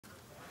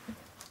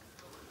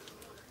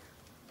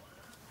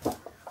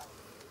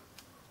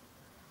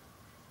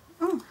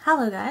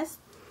Hello guys.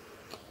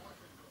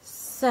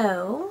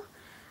 So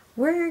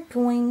we're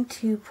going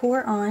to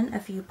pour on a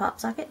few pop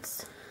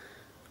sockets,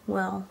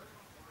 well,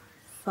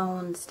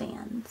 phone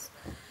stands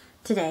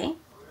today.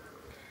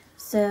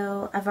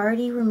 So I've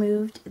already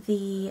removed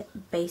the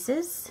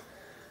bases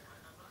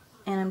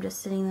and I'm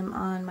just sitting them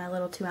on my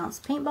little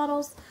 2-ounce paint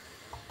bottles.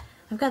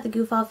 I've got the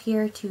goof off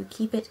here to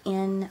keep it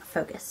in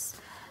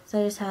focus. So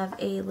I just have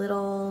a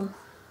little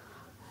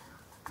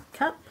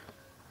cup.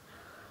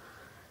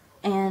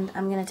 And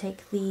I'm going to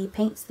take the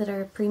paints that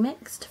are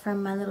pre-mixed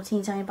from my little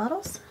teeny tiny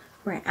bottles.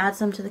 We're going to add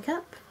some to the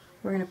cup.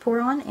 We're going to pour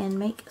on and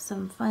make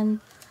some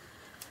fun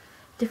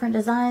different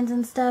designs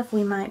and stuff.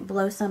 We might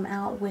blow some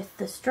out with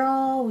the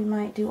straw. We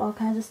might do all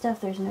kinds of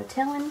stuff. There's no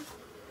telling.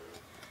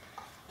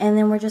 And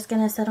then we're just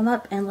going to set them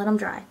up and let them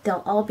dry.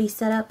 They'll all be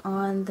set up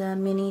on the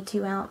mini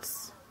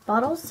 2-ounce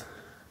bottles.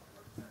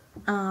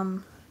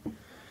 So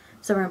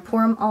we're going to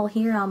pour them all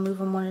here. I'll move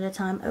them one at a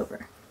time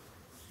over.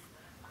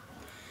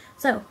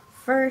 So,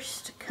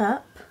 first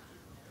cup,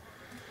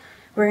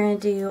 we're going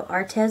to do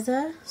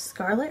Arteza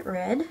Scarlet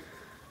Red,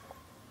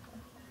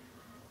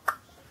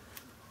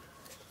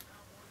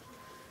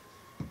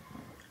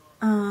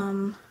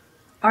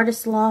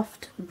 Artist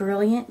Loft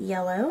Brilliant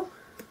Yellow,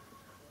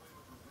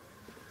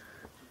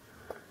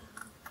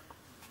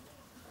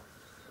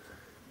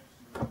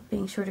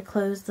 being sure to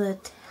close the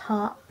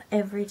top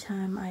every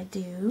time I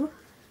do,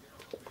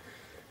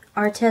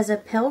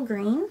 Arteza Pale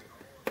Green,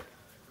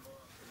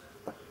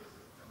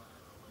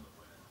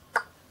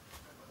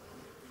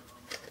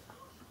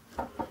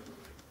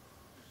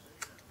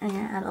 and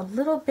add a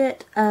little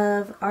bit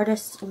of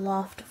Artist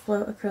Loft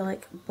Flow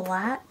Acrylic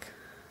Black,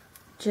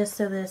 just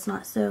so that it's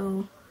not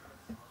so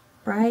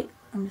bright.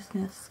 I'm just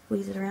going to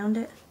squeeze it around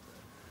it.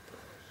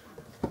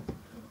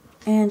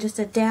 And just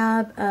a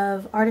dab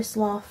of Artist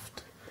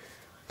Loft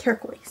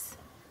Turquoise,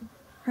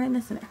 right in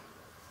the center.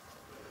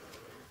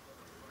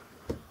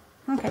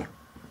 Okay.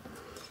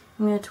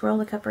 I'm going to twirl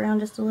the cup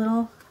around just a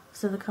little,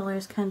 so the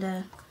colors kind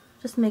of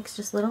just mix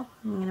just a little.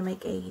 I'm going to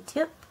make a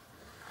tip.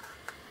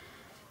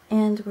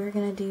 And we're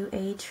going to do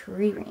a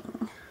tree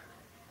ring.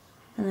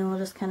 And then we'll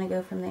just kind of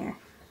go from there.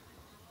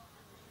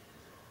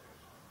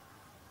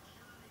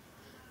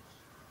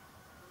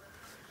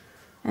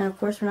 And of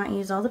course we're not going to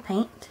use all the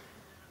paint.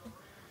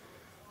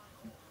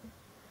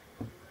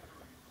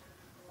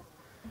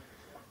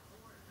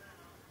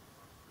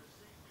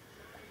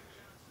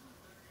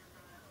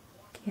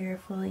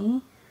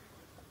 Carefully.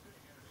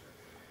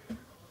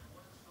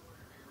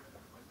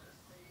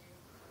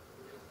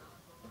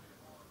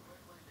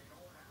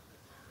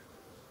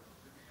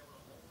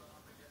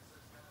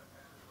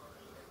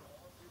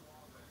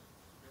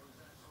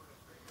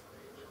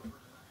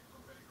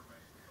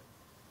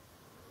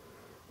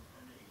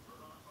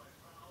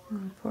 I'm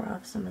going to pour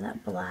off some of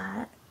that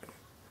black.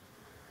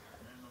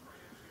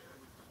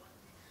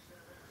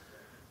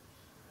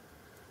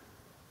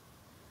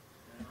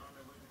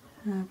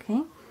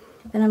 Okay,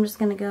 then I'm just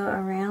going to go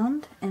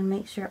around and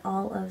make sure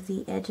all of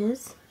the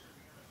edges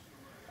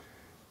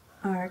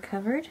are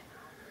covered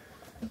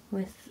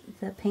with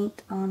the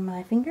paint on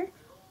my finger.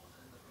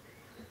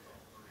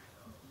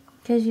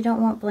 Because you don't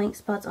want blank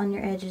spots on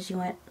your edges, you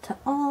want it to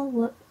all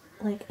look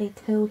like a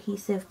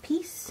cohesive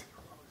piece.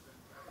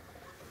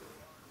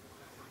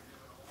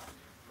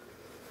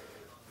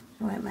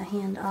 Wipe my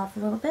hand off a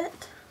little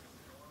bit.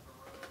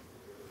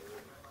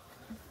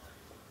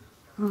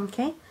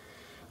 Okay,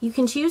 you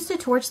can choose to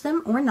torch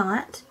them or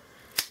not.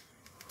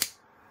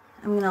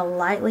 I'm going to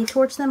lightly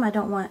torch them. I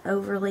don't want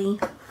overly.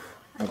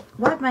 I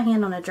wiped my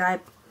hand on a dry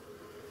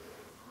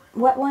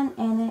wet one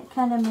and it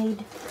kind of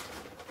made,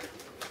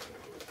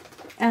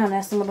 I don't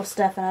know, some little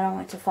stuff, and I don't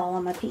want it to fall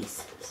on my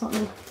piece. So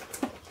let me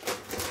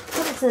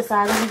put it to the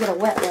side. Let me get a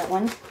wet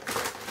one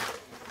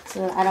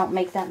so that I don't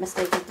make that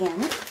mistake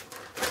again.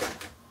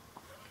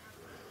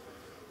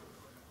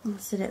 I'll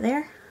sit it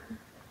there,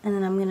 and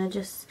then I'm going to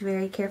just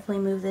very carefully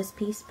move this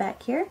piece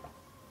back here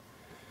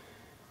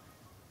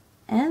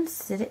and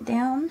sit it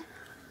down.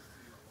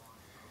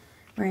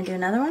 We're going to do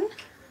another one.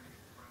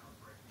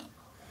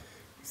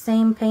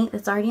 Same paint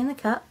that's already in the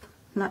cup,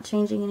 not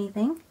changing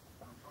anything.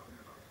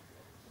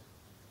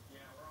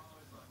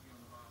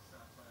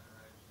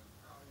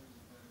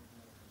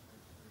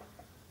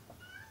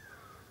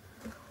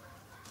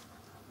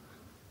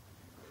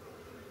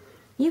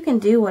 You can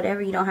do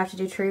whatever, you don't have to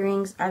do tree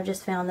rings. I've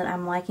just found that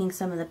I'm liking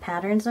some of the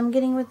patterns I'm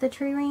getting with the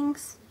tree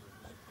rings.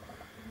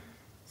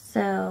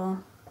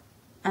 So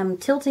I'm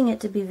tilting it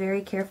to be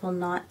very careful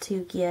not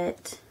to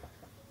get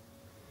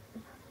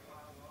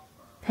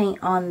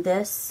paint on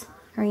this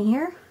right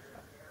here,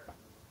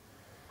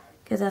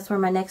 because that's where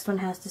my next one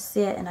has to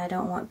sit, and I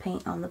don't want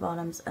paint on the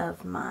bottoms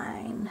of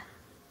mine.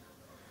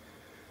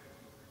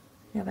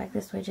 Go back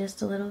this way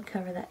just a little,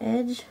 cover that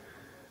edge,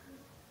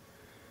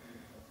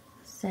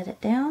 set it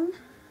down.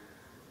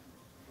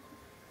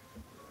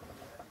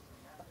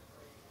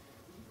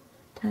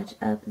 Touch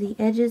up the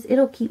edges.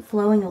 It'll keep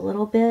flowing a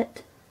little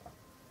bit,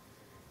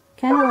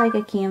 kind of like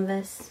a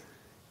canvas.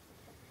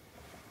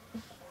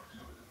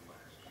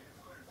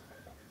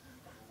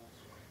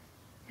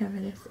 Cover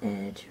this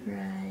edge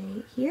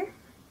right here.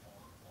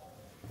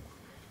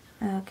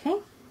 Okay.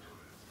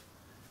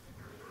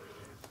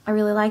 I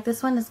really like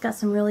this one. It's got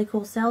some really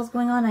cool cells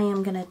going on. I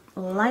am going to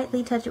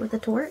lightly touch it with a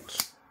torch.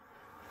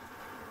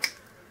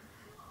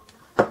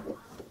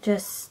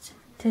 Just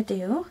to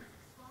do.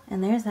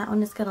 And there's that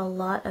one. It's got a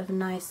lot of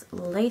nice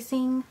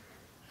lacing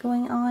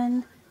going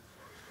on.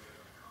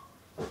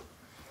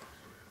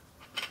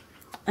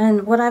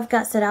 And what I've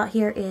got set out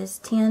here is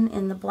 10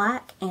 in the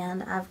black,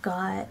 and I've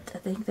got, I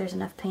think there's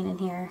enough paint in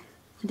here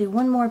to do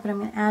one more, but I'm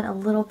going to add a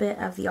little bit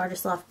of the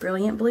Artist Loft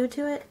Brilliant Blue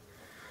to it.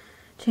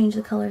 Change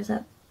the colors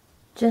up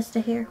just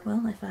a hair.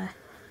 Well, if I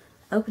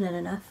open it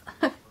enough.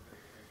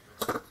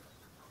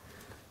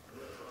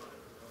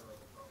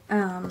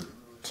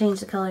 Change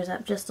the colors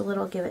up just a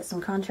little, give it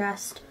some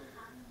contrast.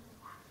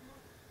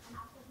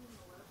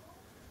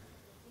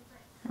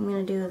 I'm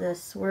going to do the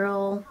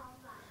swirl.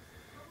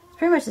 It's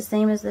pretty much the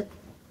same as the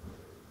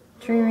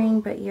tree ring,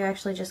 but you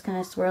actually just kind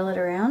of swirl it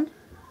around.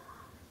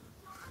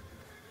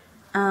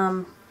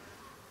 And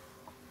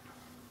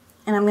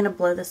I'm going to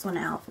blow this one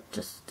out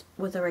just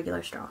with a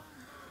regular straw.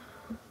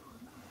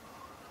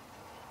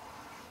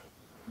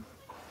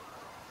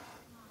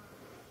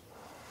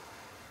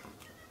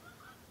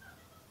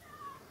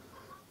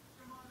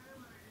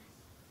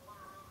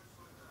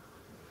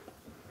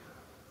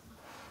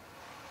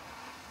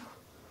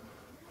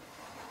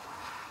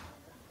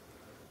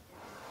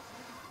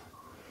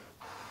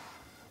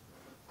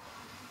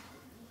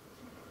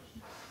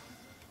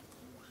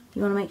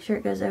 You want to make sure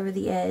it goes over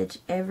the edge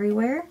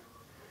everywhere.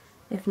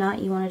 If not,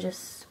 you want to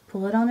just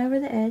pull it on over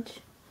the edge.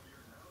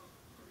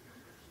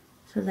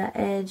 So that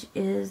edge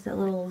is, that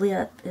little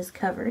lip is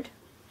covered.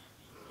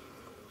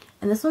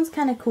 And this one's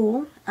kind of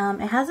cool.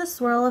 It has a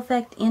swirl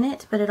effect in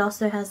it, but it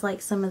also has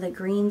like some of the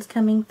greens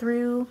coming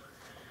through.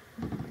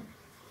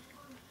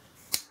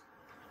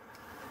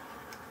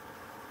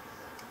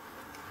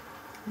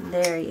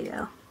 There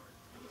you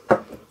go.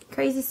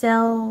 Crazy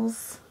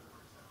cells.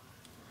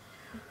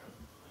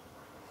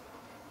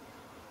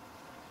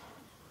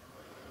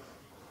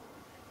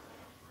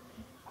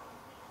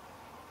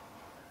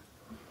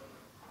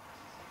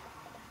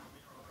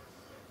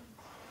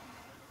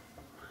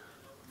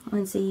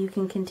 And see, you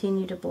can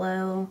continue to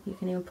blow. You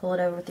can even pull it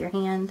over with your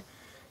hand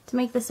to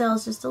make the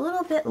cells just a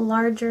little bit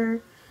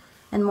larger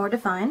and more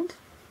defined.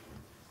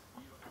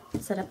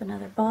 Set up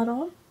another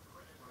bottle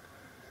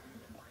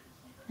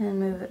and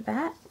move it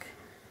back.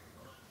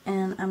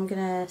 And I'm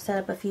going to set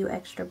up a few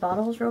extra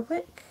bottles real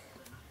quick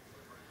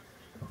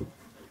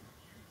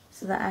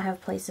so that I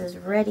have places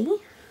ready.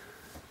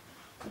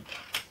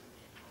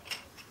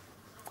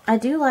 I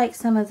do like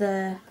some of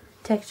the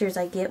textures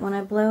I get when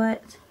I blow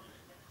it.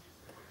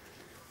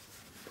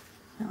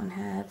 That one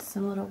had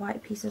some little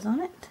white pieces on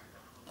it.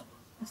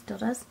 It still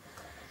does.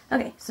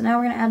 Okay, so now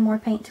we're going to add more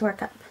paint to our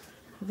cup.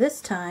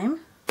 This time,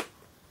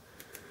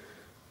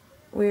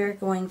 we're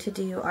going to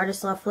do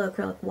Artist Loft Flow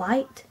Acrylic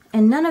White.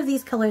 And none of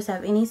these colors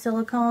have any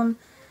silicone.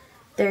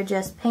 They're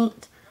just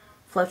paint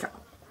Floetrol.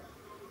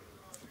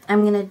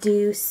 I'm going to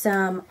do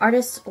some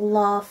Artist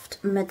Loft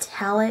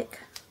Metallic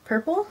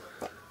Purple.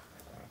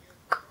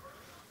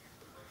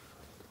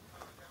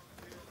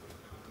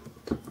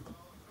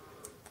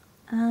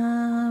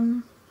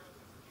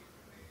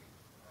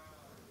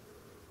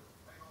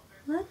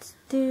 Let's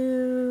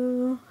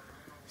do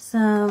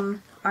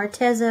some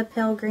Arteza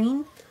Pale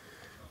Green.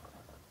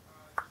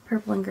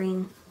 Purple and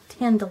green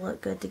tend to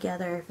look good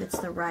together if it's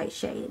the right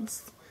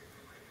shades.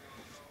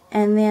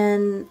 And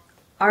then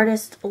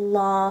Artist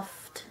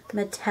Loft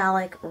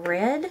Metallic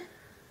Red.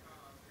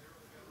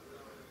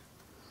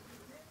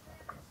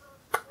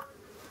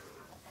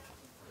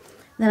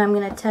 Then I'm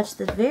going to touch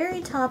the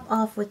very top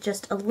off with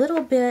just a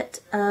little bit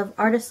of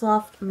Artist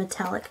Loft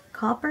Metallic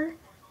Copper.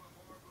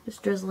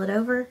 Just drizzle it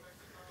over.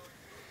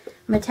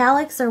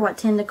 Metallics are what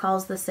tend to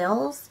cause the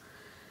cells.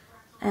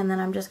 And then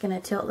I'm just going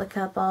to tilt the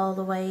cup all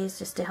the ways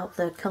just to help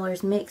the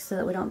colors mix so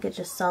that we don't get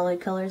just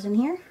solid colors in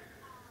here.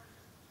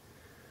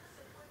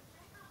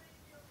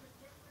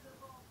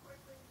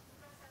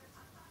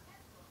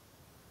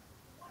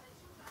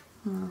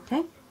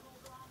 Okay.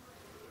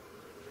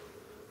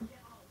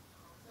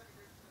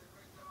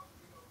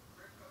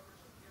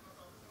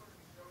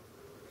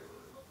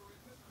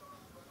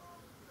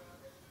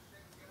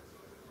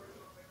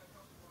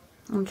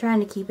 I'm trying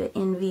to keep it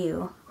in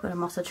view, but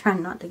I'm also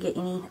trying not to get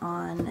any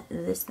on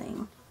this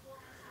thing.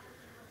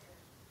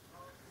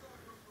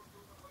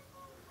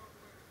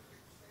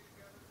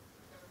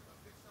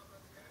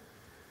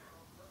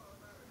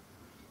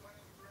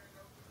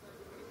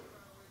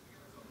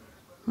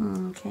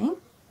 Okay.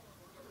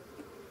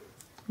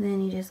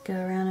 Then you just go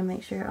around and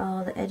make sure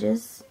all the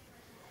edges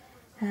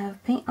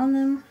have paint on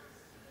them.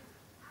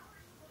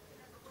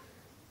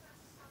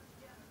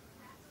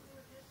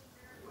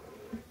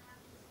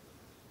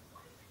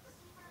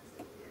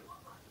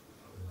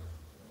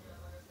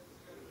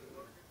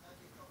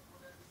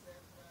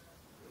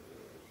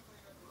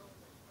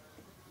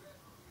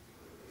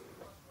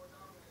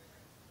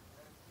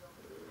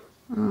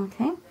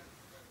 Okay.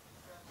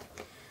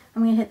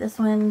 I'm going to hit this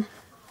one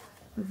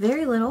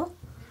very little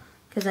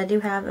because I do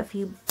have a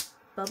few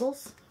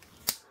bubbles,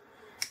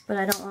 but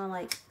I don't want to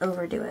like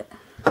overdo it.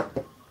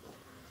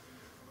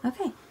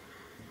 Okay,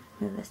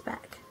 move this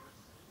back.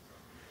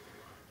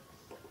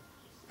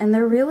 And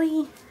they're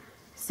really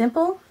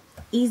simple,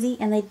 easy,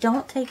 and they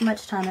don't take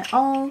much time at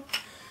all.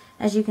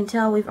 As you can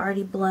tell, we've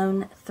already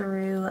blown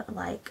through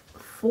like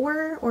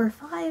 4 or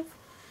 5.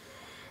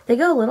 They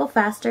go a little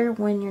faster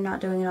when you're not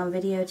doing it on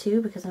video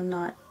too, because I'm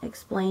not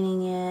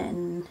explaining it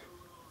and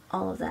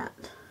all of that.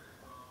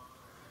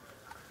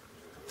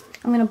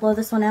 I'm going to blow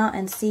this one out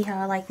and see how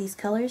I like these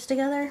colors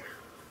together.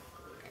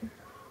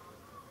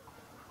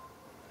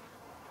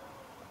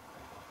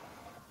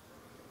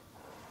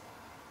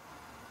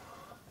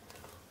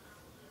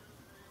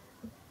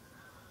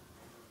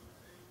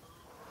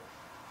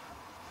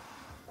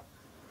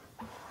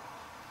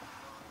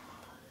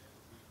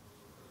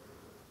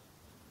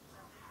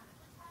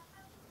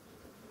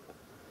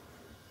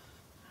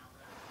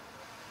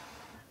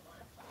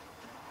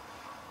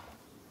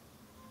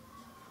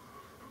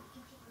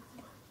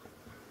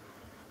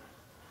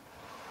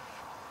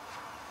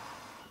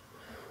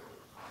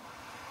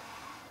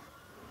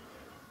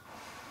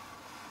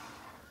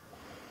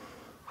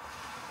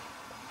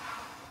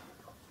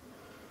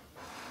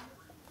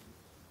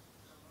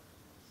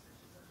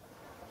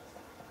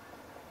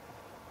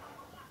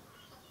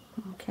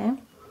 Okay.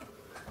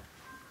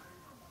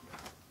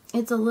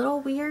 It's a little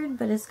weird,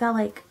 but it's got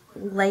like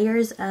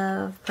layers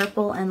of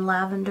purple and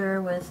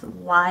lavender with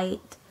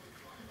white.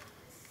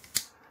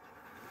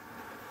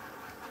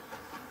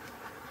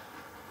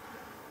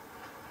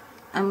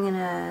 I'm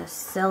gonna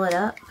seal it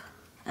up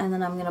and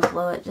then I'm gonna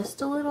blow it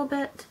just a little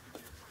bit.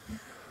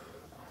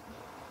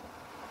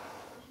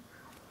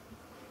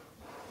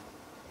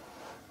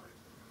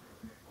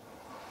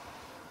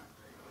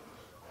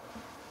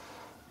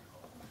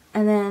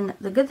 And then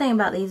the good thing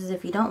about these is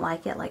if you don't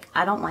like it, like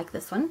I don't like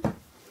this one,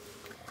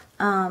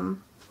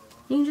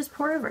 you can just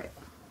pour over it.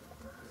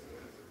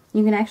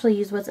 You can actually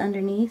use what's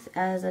underneath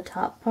as a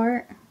top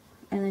part,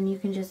 and then you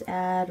can just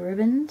add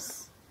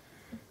ribbons,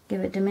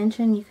 give it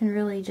dimension. You can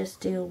really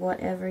just do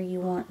whatever you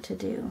want to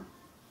do.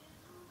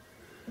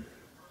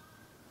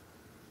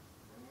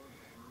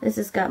 This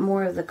has got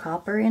more of the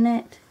copper in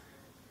it,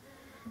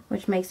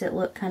 which makes it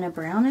look kind of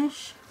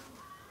brownish,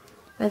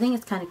 but I think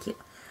it's kind of cute.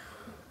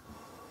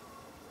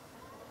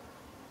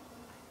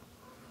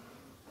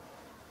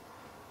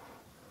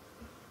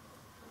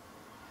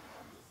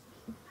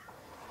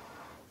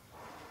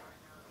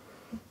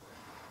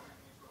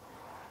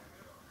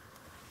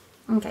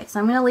 Okay, so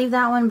I'm going to leave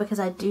that one because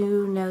I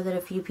do know that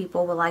a few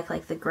people will like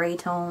the gray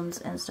tones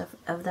and stuff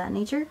of that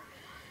nature.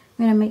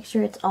 I'm going to make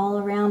sure it's all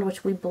around,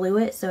 which we blew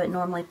it, so it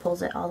normally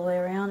pulls it all the way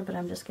around, but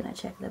I'm just going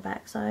to check the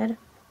back side.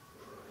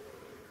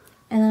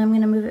 And then I'm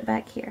going to move it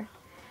back here.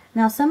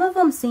 Now, some of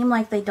them seem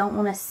like they don't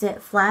want to sit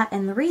flat,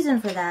 and the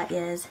reason for that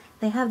is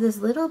they have this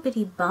little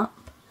bitty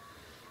bump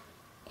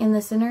in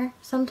the center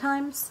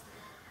sometimes.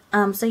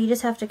 So you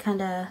just have to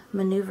kind of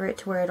maneuver it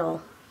to where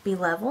it'll be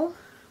level.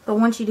 But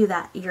once you do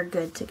that, you're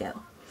good to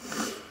go.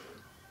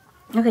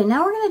 Okay,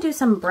 now we're going to do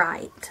some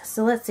bright.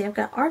 So let's see, I've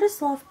got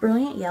Artist Loft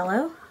Brilliant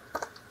Yellow.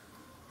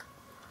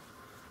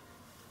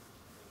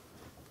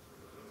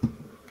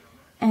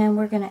 And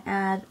we're going to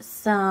add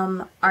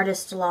some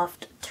Artist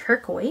Loft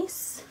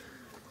Turquoise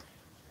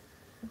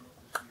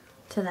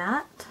to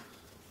that.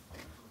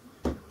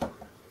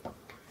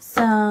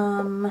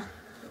 Some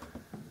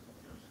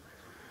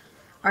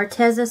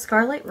Arteza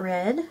Scarlet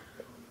Red.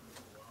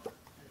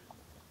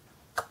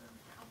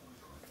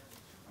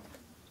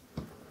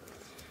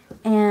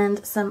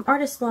 And some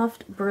Artist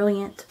Loft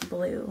Brilliant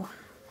Blue.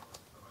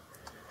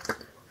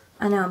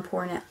 I know I'm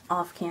pouring it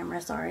off camera,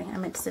 sorry. I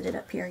meant to set it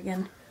up here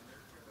again.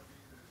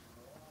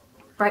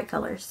 Bright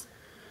colors.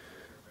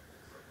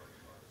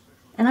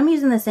 And I'm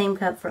using the same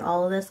cup for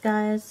all of this,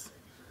 guys.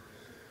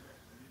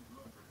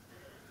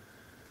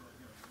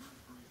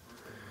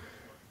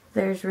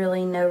 There's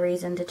really no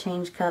reason to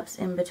change cups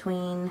in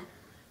between.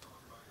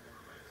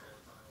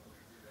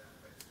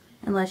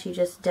 Unless you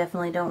just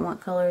definitely don't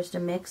want colors to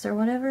mix or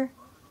whatever.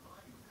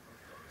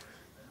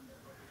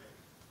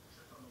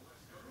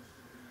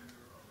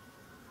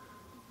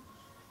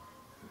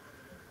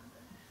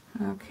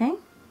 Okay.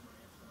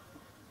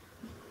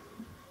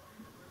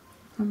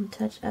 I'm going to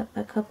touch up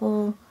a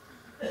couple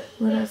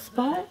little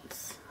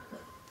spots.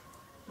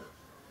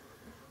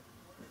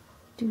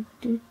 Okay,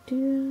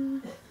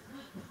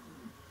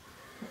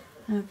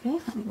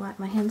 let me wipe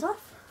my hands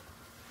off.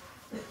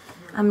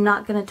 I'm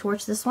not going to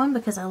torch this one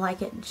because I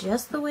like it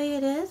just the way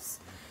it is.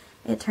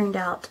 It turned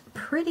out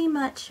pretty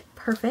much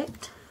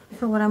perfect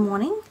for what I'm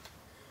wanting.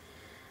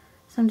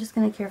 So I'm just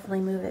going to carefully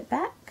move it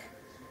back.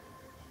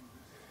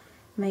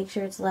 Make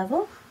sure it's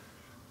level.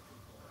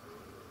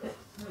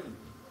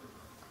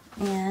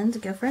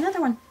 And go for another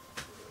one.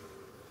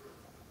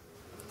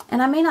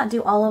 And I may not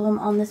do all of them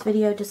on this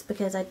video just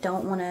because I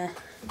don't want to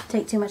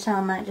take too much time.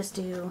 I might just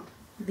do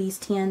these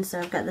 10,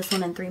 so I've got this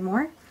one and 3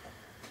 more.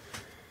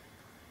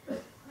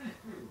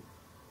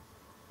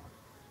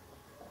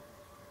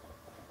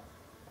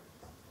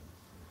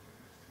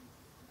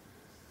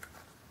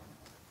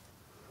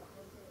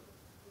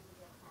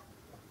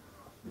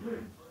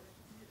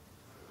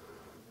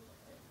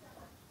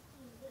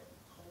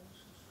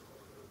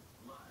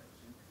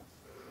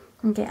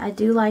 Okay, I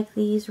do like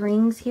these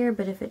rings here,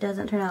 but if it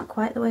doesn't turn out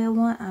quite the way I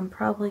want, I'm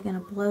probably going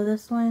to blow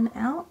this one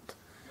out.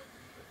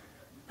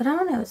 But I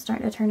don't know, it's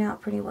starting to turn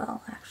out pretty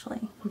well,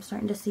 actually. I'm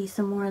starting to see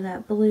some more of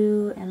that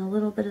blue and a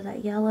little bit of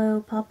that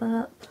yellow pop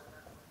up.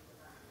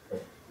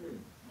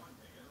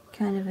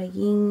 Kind of a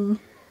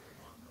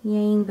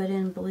yin-yang, but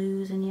in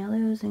blues and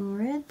yellows and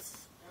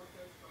reds.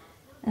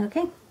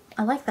 Okay,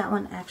 I like that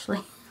one,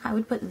 actually. I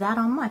would put that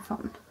on my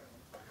phone.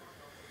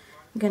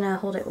 I'm going to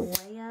hold it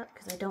way up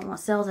because I don't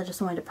want cells. I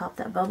just wanted to pop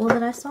that bubble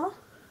that I saw.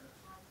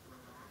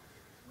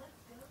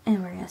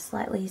 And we're going to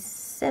slightly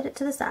set it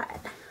to the side.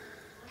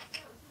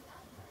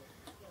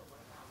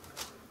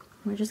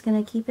 We're just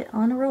going to keep it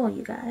on a roll,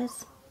 you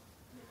guys.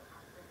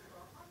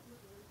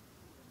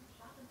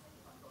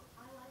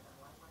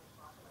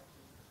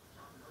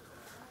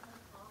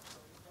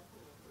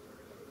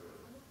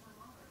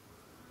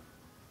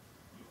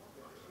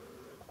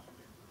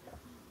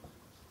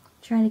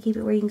 Trying to keep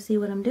it where you can see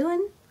what I'm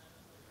doing.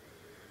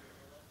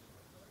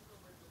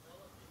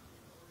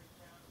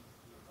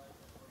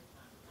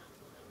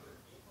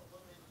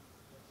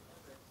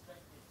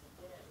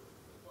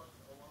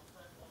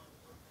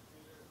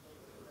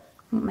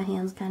 My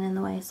hand's kind of in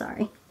the way,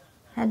 sorry.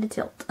 Had to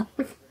tilt.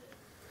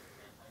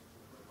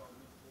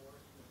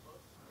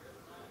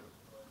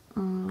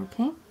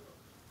 Okay.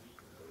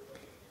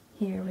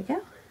 Here we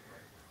go.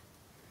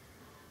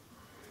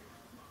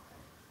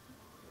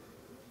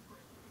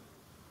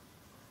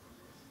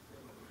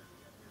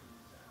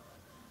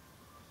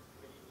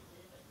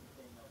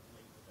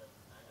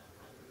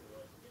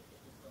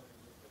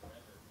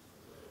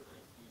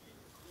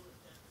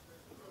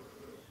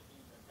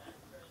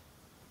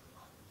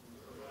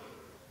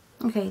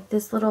 Okay,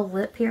 this little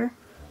lip here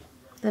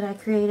that I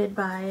created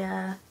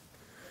by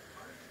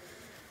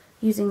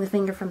using the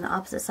finger from the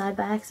opposite side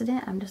by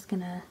accident, I'm just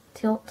going to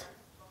tilt.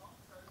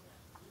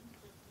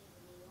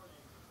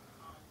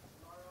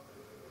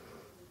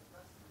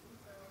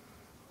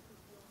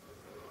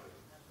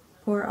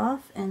 Pour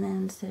off and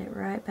then set it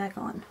right back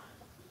on.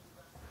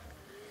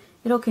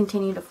 It'll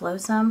continue to flow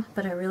some,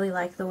 but I really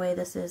like the way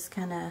this is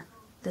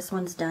this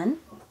one's done.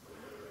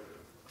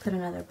 Put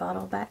another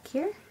bottle back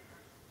here.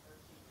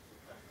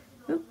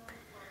 Oop.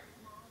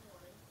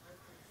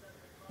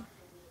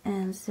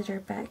 And sit her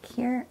back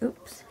here.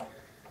 Oops.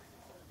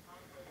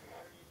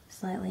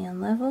 Slightly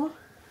unlevel.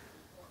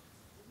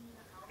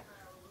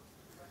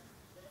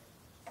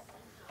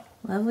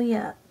 Level you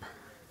up.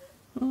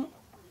 Come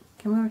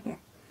over here.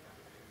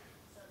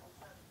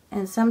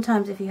 And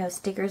sometimes if you have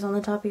stickers on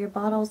the top of your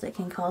bottles, it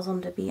can cause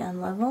them to be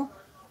unlevel.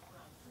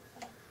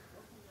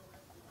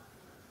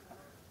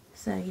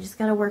 So you just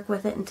got to work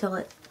with it until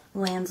it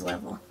lands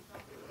level.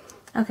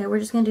 Okay, we're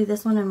just going to do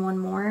this one and one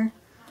more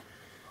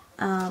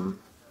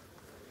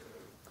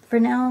for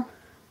now,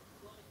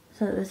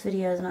 so that this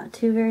video is not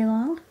too very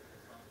long.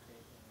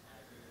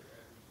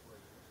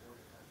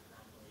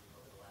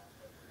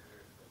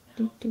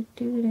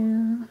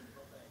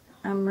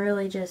 I'm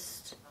really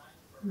just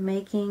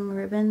making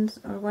ribbons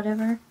or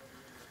whatever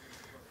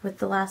with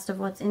the last of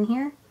what's in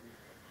here,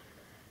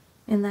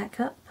 in that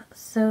cup,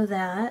 so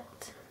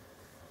that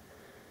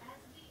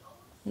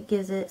it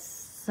gives it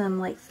some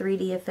like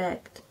 3D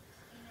effect.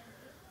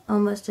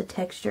 Almost a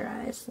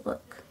texturized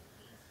look.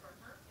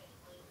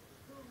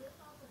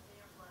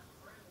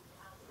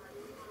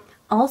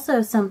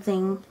 Also,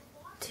 something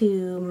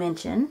to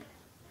mention,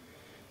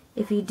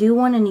 if you do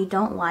one and you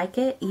don't like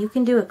it, you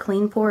can do a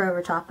clean pour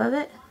over top of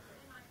it.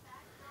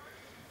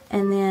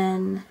 And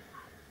then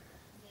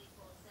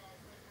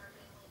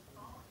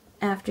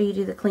after you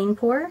do the clean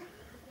pour,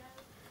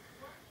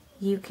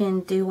 you can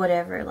do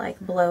whatever, like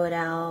blow it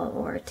out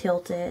or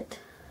tilt it.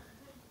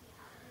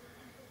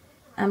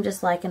 I'm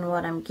just liking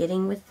what I'm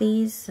getting with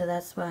these, so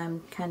that's why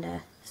I'm kind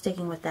of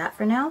sticking with that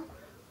for now.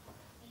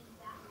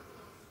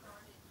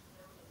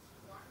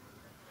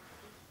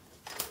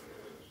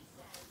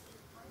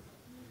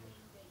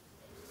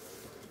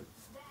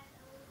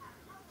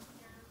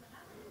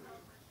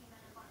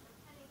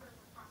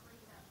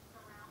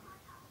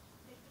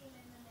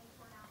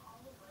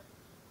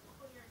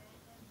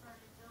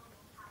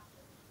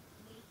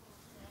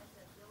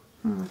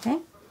 Okay,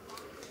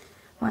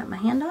 wipe my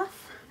hand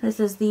off. This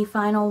is the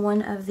final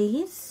one of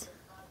these.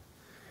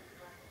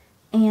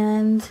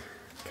 And the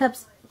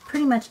cup's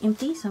pretty much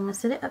empty, so I'm going to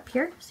set it up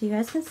here so you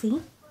guys can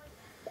see.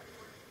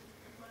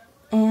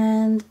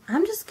 And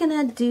I'm just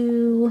going to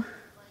do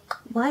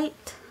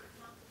white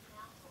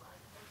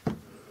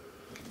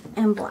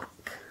and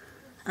black.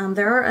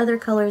 There are other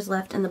colors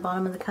left in the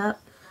bottom of the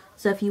cup,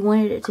 so if you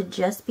wanted it to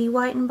just be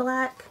white and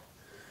black,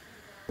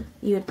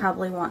 you would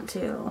probably want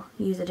to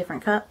use a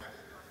different cup.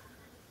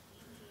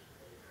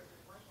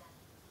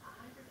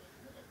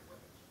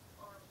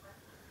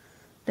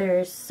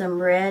 There's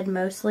some red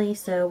mostly,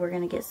 so we're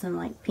going to get some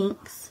like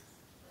pinks.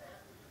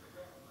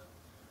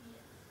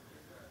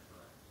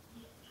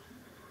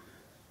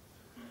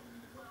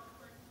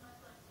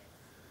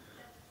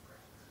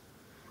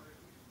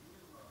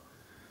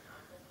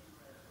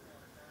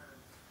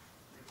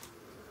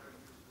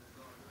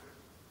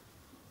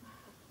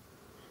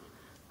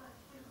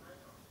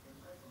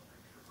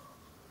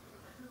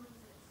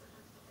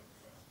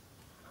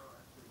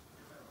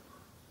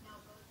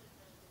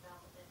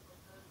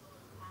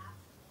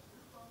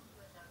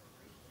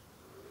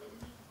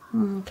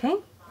 Okay.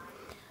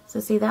 So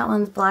see, that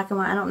one's black and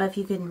white. I don't know if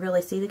you can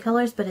really see the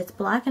colors, but it's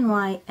black and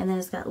white, and then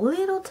it's got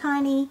little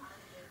tiny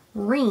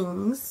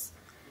rings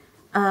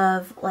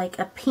of like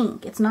a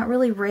pink. It's not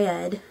really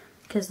red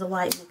because the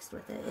white mixed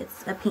with it.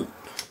 It's a pink.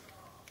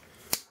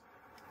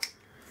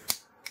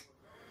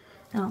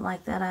 I don't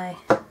like that. I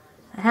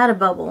had a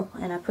bubble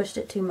and I pushed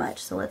it too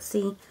much. So let's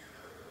see.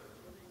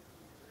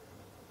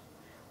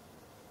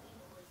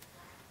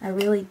 I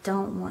really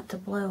don't want to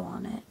blow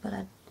on it, but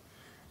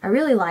I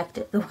really liked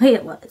it the way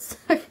it was.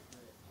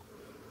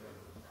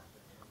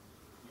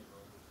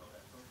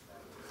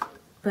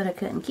 But I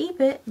couldn't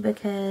keep it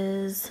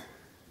because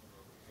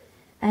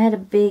I had a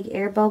big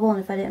air bubble, and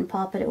if I didn't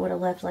pop it, it would have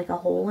left like a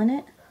hole in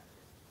it.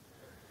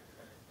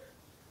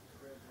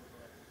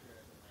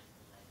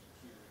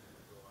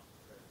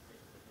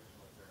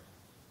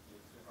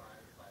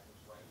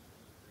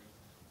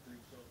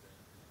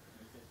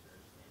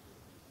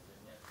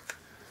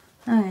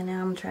 Alright, now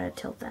I'm going to try to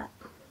tilt that.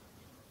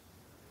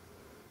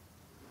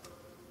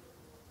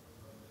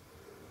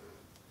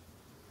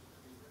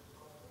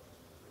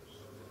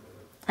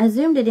 I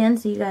zoomed it in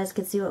so you guys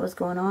could see what was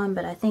going on,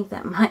 but I think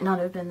that might not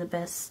have been the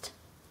best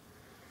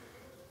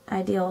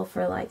ideal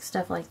for like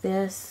stuff like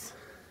this,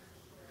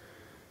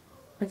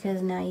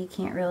 because now you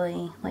can't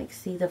really like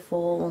see the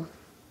full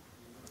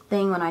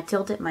thing. When I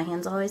tilt it, my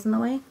hand's always in the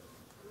way.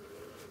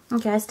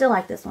 Okay, I still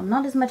like this one.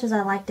 Not as much as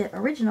I liked it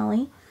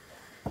originally,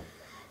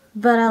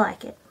 but I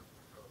like it.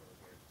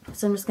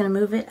 So I'm just going to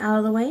move it out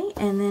of the way,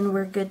 and then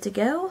we're good to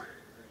go.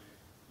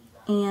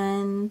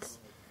 And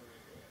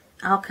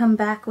I'll come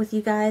back with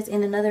you guys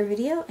in another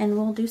video, and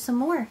we'll do some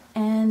more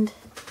and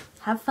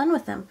have fun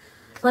with them.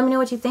 Let me know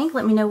what you think.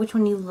 Let me know which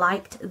one you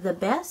liked the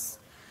best,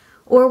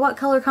 or what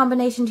color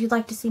combinations you'd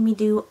like to see me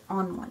do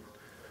on one.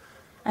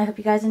 I hope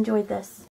you guys enjoyed this.